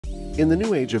In the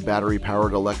new age of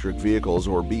battery-powered electric vehicles,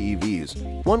 or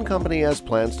BEVs, one company has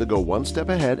plans to go one step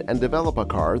ahead and develop a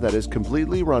car that is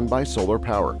completely run by solar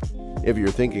power. If you're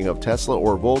thinking of Tesla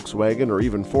or Volkswagen or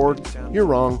even Ford, you're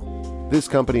wrong. This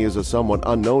company is a somewhat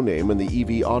unknown name in the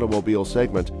EV automobile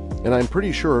segment, and I'm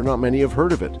pretty sure not many have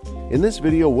heard of it. In this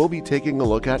video, we'll be taking a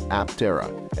look at Aptera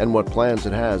and what plans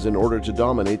it has in order to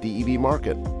dominate the EV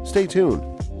market. Stay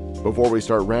tuned. Before we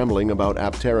start rambling about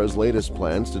Aptera's latest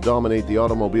plans to dominate the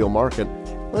automobile market,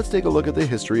 let's take a look at the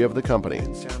history of the company.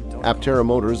 Aptera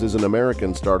Motors is an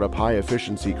American startup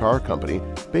high-efficiency car company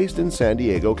based in San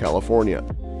Diego, California.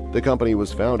 The company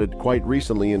was founded quite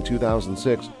recently in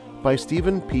 2006 by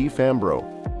Stephen P. Fambro,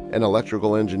 an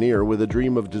electrical engineer with a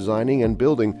dream of designing and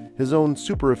building his own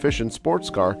super-efficient sports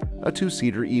car, a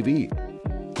two-seater EV.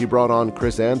 He brought on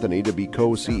Chris Anthony to be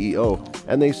co-CEO,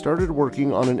 and they started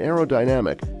working on an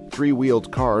aerodynamic,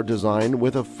 three-wheeled car designed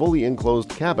with a fully enclosed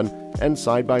cabin and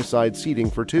side-by-side seating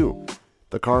for two.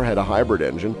 The car had a hybrid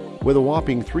engine with a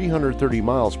whopping 330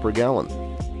 miles per gallon.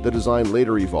 The design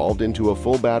later evolved into a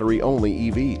full battery-only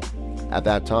EV. At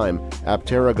that time,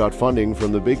 Aptera got funding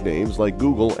from the big names like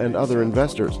Google and other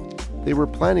investors. They were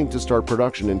planning to start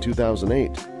production in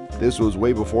 2008. This was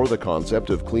way before the concept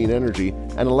of clean energy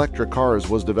and electric cars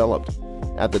was developed.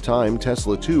 At the time,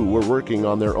 Tesla too were working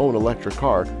on their own electric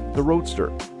car, the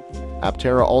Roadster.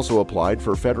 Aptera also applied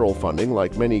for federal funding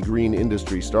like many green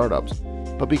industry startups,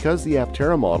 but because the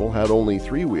Aptera model had only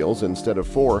 3 wheels instead of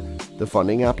 4, the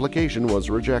funding application was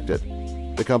rejected.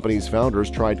 The company's founders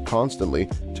tried constantly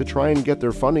to try and get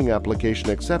their funding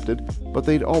application accepted, but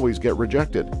they'd always get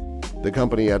rejected. The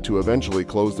company had to eventually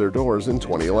close their doors in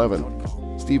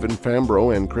 2011. Stephen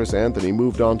Fambro and Chris Anthony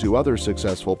moved on to other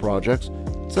successful projects,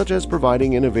 such as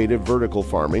providing innovative vertical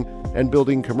farming and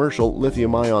building commercial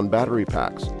lithium-ion battery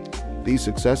packs. These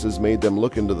successes made them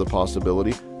look into the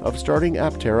possibility of starting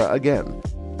Aptera again,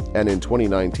 and in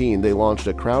 2019 they launched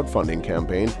a crowdfunding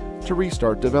campaign to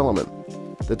restart development.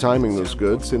 The timing was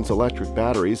good since electric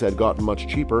batteries had gotten much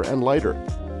cheaper and lighter.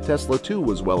 Tesla too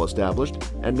was well established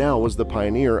and now was the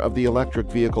pioneer of the electric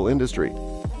vehicle industry.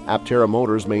 Aptera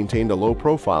Motors maintained a low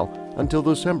profile until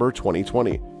December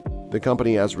 2020. The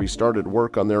company has restarted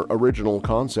work on their original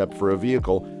concept for a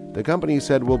vehicle the company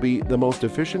said will be the most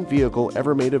efficient vehicle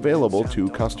ever made available to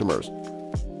customers.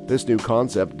 This new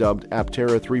concept, dubbed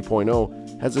Aptera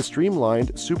 3.0, has a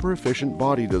streamlined, super-efficient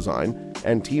body design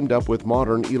and teamed up with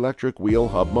modern electric wheel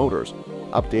hub motors,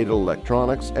 updated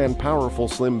electronics, and powerful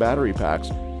slim battery packs,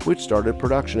 which started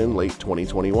production in late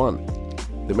 2021.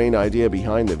 The main idea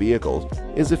behind the vehicles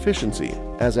is efficiency,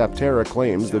 as Aptera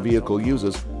claims the vehicle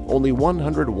uses only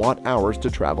 100 watt-hours to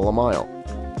travel a mile.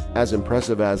 As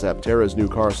impressive as Aptera's new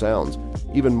car sounds,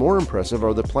 even more impressive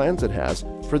are the plans it has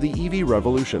for the EV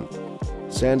revolution.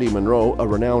 Sandy Monroe, a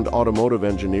renowned automotive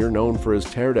engineer known for his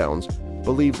teardowns,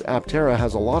 believes Aptera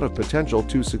has a lot of potential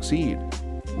to succeed.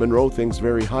 Monroe thinks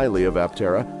very highly of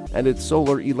Aptera and its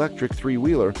solar electric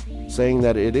three-wheeler, saying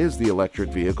that it is the electric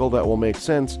vehicle that will make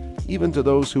sense even to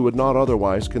those who would not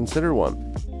otherwise consider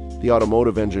one. The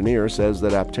automotive engineer says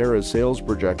that Aptera's sales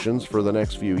projections for the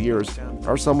next few years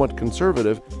are somewhat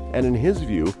conservative, and in his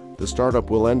view, the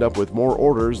startup will end up with more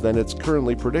orders than it's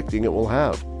currently predicting it will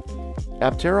have.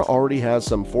 Aptera already has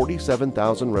some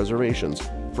 47,000 reservations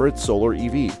for its solar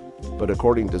EV, but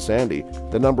according to Sandy,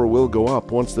 the number will go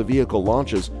up once the vehicle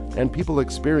launches and people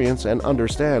experience and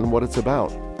understand what it's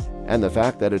about. And the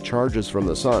fact that it charges from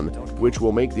the sun, which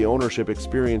will make the ownership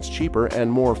experience cheaper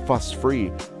and more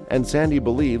fuss-free, and Sandy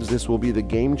believes this will be the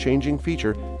game-changing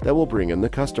feature that will bring in the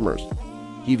customers.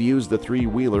 He views the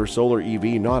three-wheeler solar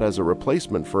EV not as a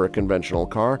replacement for a conventional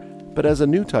car, but as a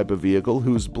new type of vehicle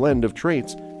whose blend of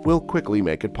traits will quickly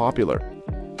make it popular.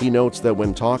 He notes that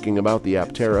when talking about the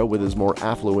Aptera with his more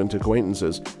affluent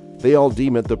acquaintances, they all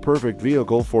deem it the perfect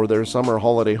vehicle for their summer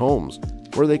holiday homes,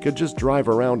 where they could just drive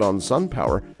around on sun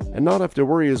power and not have to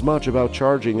worry as much about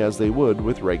charging as they would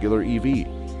with regular EV.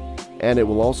 And it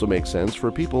will also make sense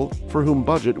for people for whom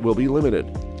budget will be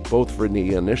limited, both for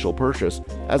the initial purchase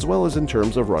as well as in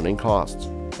terms of running costs.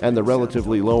 And the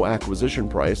relatively low acquisition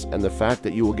price and the fact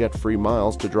that you will get free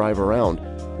miles to drive around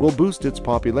will boost its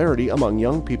popularity among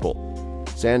young people.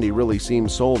 Sandy really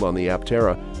seems sold on the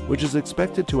Aptera, which is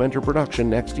expected to enter production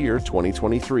next year,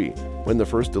 2023, when the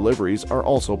first deliveries are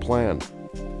also planned.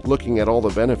 Looking at all the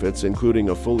benefits, including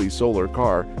a fully solar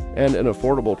car and an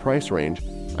affordable price range,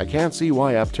 I can't see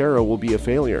why Aptera will be a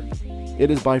failure.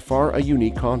 It is by far a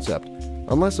unique concept,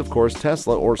 unless of course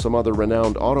Tesla or some other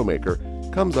renowned automaker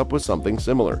comes up with something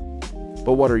similar.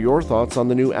 But what are your thoughts on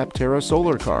the new Aptera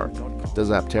solar car? Does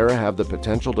Aptera have the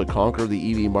potential to conquer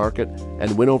the EV market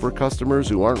and win over customers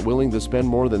who aren't willing to spend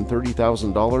more than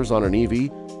 $30,000 on an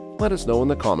EV? Let us know in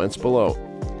the comments below.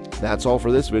 That's all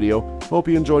for this video. Hope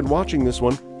you enjoyed watching this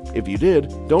one. If you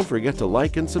did, don't forget to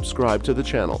like and subscribe to the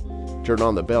channel. Turn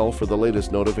on the bell for the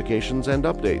latest notifications and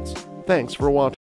updates. Thanks for watching.